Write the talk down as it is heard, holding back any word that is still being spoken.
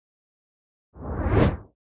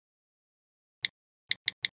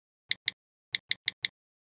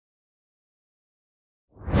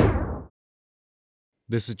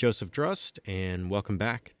This is Joseph Drust, and welcome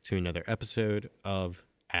back to another episode of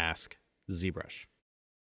Ask ZBrush.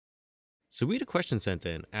 So we had a question sent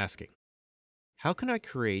in asking, how can I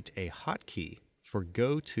create a hotkey for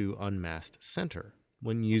Go To Unmasked Center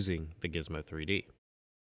when using the Gizmo3D?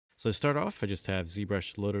 So to start off, I just have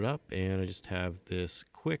ZBrush loaded up, and I just have this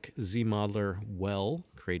quick ZModeler well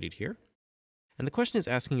created here. And the question is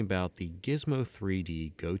asking about the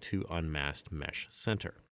Gizmo3D Go To Unmasked Mesh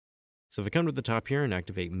Center. So if I come to the top here and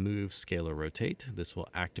activate Move, Scale, or Rotate, this will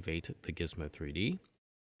activate the Gizmo3D.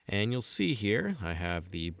 And you'll see here, I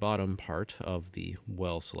have the bottom part of the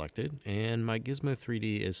well selected, and my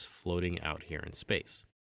Gizmo3D is floating out here in space.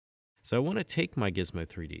 So I want to take my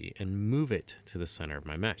Gizmo3D and move it to the center of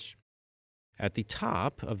my mesh. At the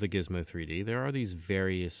top of the Gizmo3D, there are these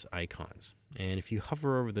various icons. And if you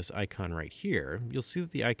hover over this icon right here, you'll see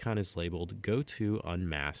that the icon is labeled Go To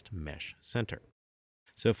Unmasked Mesh Center.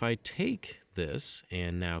 So if I take this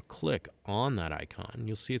and now click on that icon,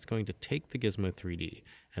 you'll see it's going to take the Gizmo3D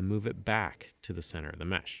and move it back to the center of the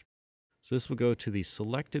mesh. So this will go to the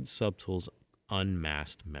Selected Subtools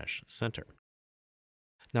Unmasked Mesh Center.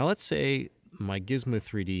 Now let's say my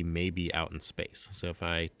Gizmo3D may be out in space. So if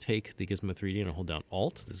I take the Gizmo3D and I hold down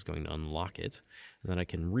Alt, this is going to unlock it, and then I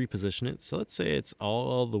can reposition it. So let's say it's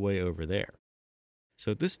all the way over there. So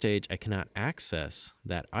at this stage, I cannot access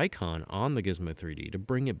that icon on the Gizmo3D to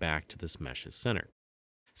bring it back to this mesh's center.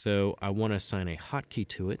 So I want to assign a hotkey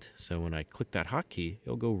to it. So when I click that hotkey,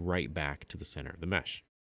 it'll go right back to the center of the mesh.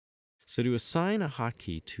 So to assign a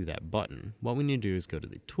hotkey to that button, what we need to do is go to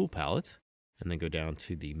the Tool Palette and then go down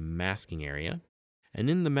to the Masking area. And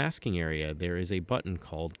in the Masking area, there is a button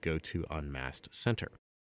called Go To Unmasked Center.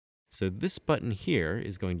 So this button here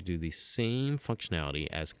is going to do the same functionality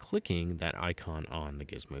as clicking that icon on the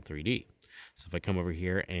Gizmo3D. So if I come over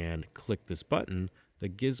here and click this button, the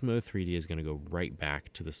Gizmo3D is going to go right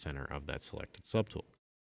back to the center of that selected subtool.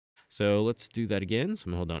 So let's do that again. So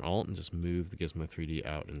I'm going to hold down Alt and just move the Gizmo3D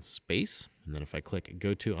out in space. And then if I click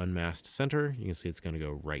Go To Unmasked Center, you can see it's going to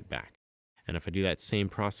go right back. And if I do that same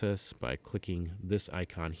process by clicking this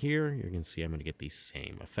icon here, you're going to see I'm going to get the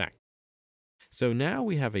same effect. So now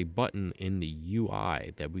we have a button in the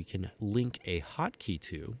UI that we can link a hotkey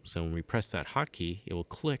to. So when we press that hotkey, it will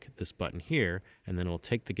click this button here, and then it will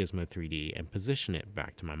take the Gizmo3D and position it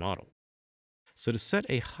back to my model. So to set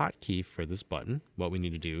a hotkey for this button, what we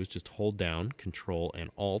need to do is just hold down Control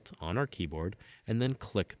and Alt on our keyboard, and then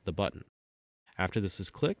click the button. After this is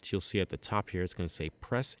clicked, you'll see at the top here, it's going to say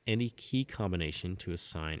press any key combination to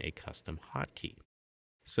assign a custom hotkey.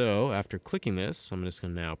 So after clicking this, I'm just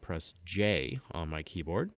going to now press J on my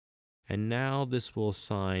keyboard. And now this will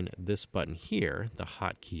assign this button here the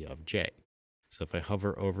hotkey of J. So if I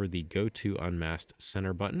hover over the Go To Unmasked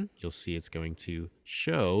Center button, you'll see it's going to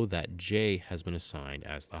show that J has been assigned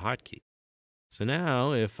as the hotkey. So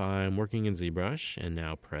now if I'm working in ZBrush and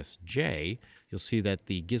now press J, you'll see that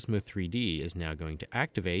the Gizmo3D is now going to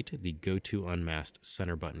activate the Go To Unmasked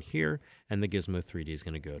Center button here, and the Gizmo3D is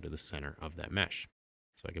going to go to the center of that mesh.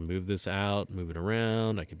 So I can move this out, move it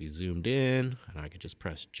around, I could be zoomed in, and I could just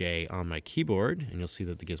press J on my keyboard, and you'll see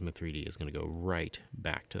that the Gizmo3D is going to go right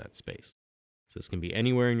back to that space. So this can be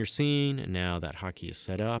anywhere in your scene, and now that hotkey is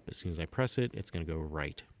set up. As soon as I press it, it's going to go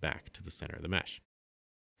right back to the center of the mesh.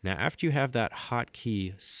 Now, after you have that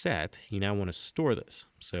hotkey set, you now want to store this.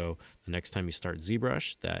 So the next time you start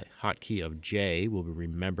ZBrush, that hotkey of J will be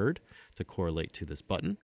remembered to correlate to this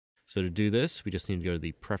button. So to do this, we just need to go to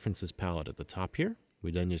the Preferences palette at the top here.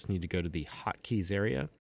 We then just need to go to the Hotkeys area,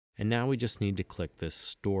 and now we just need to click this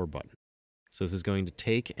Store button. So this is going to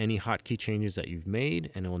take any hotkey changes that you've made,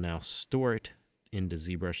 and it will now store it into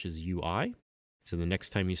ZBrush's UI. So the next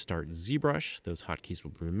time you start ZBrush, those hotkeys will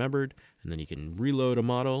be remembered, and then you can reload a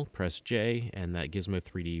model, press J, and that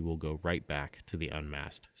Gizmo3D will go right back to the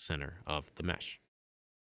unmasked center of the mesh.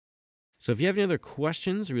 So if you have any other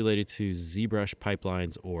questions related to ZBrush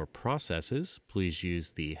pipelines or processes, please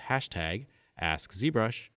use the hashtag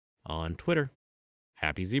AskZBrush on Twitter.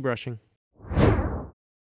 Happy ZBrushing!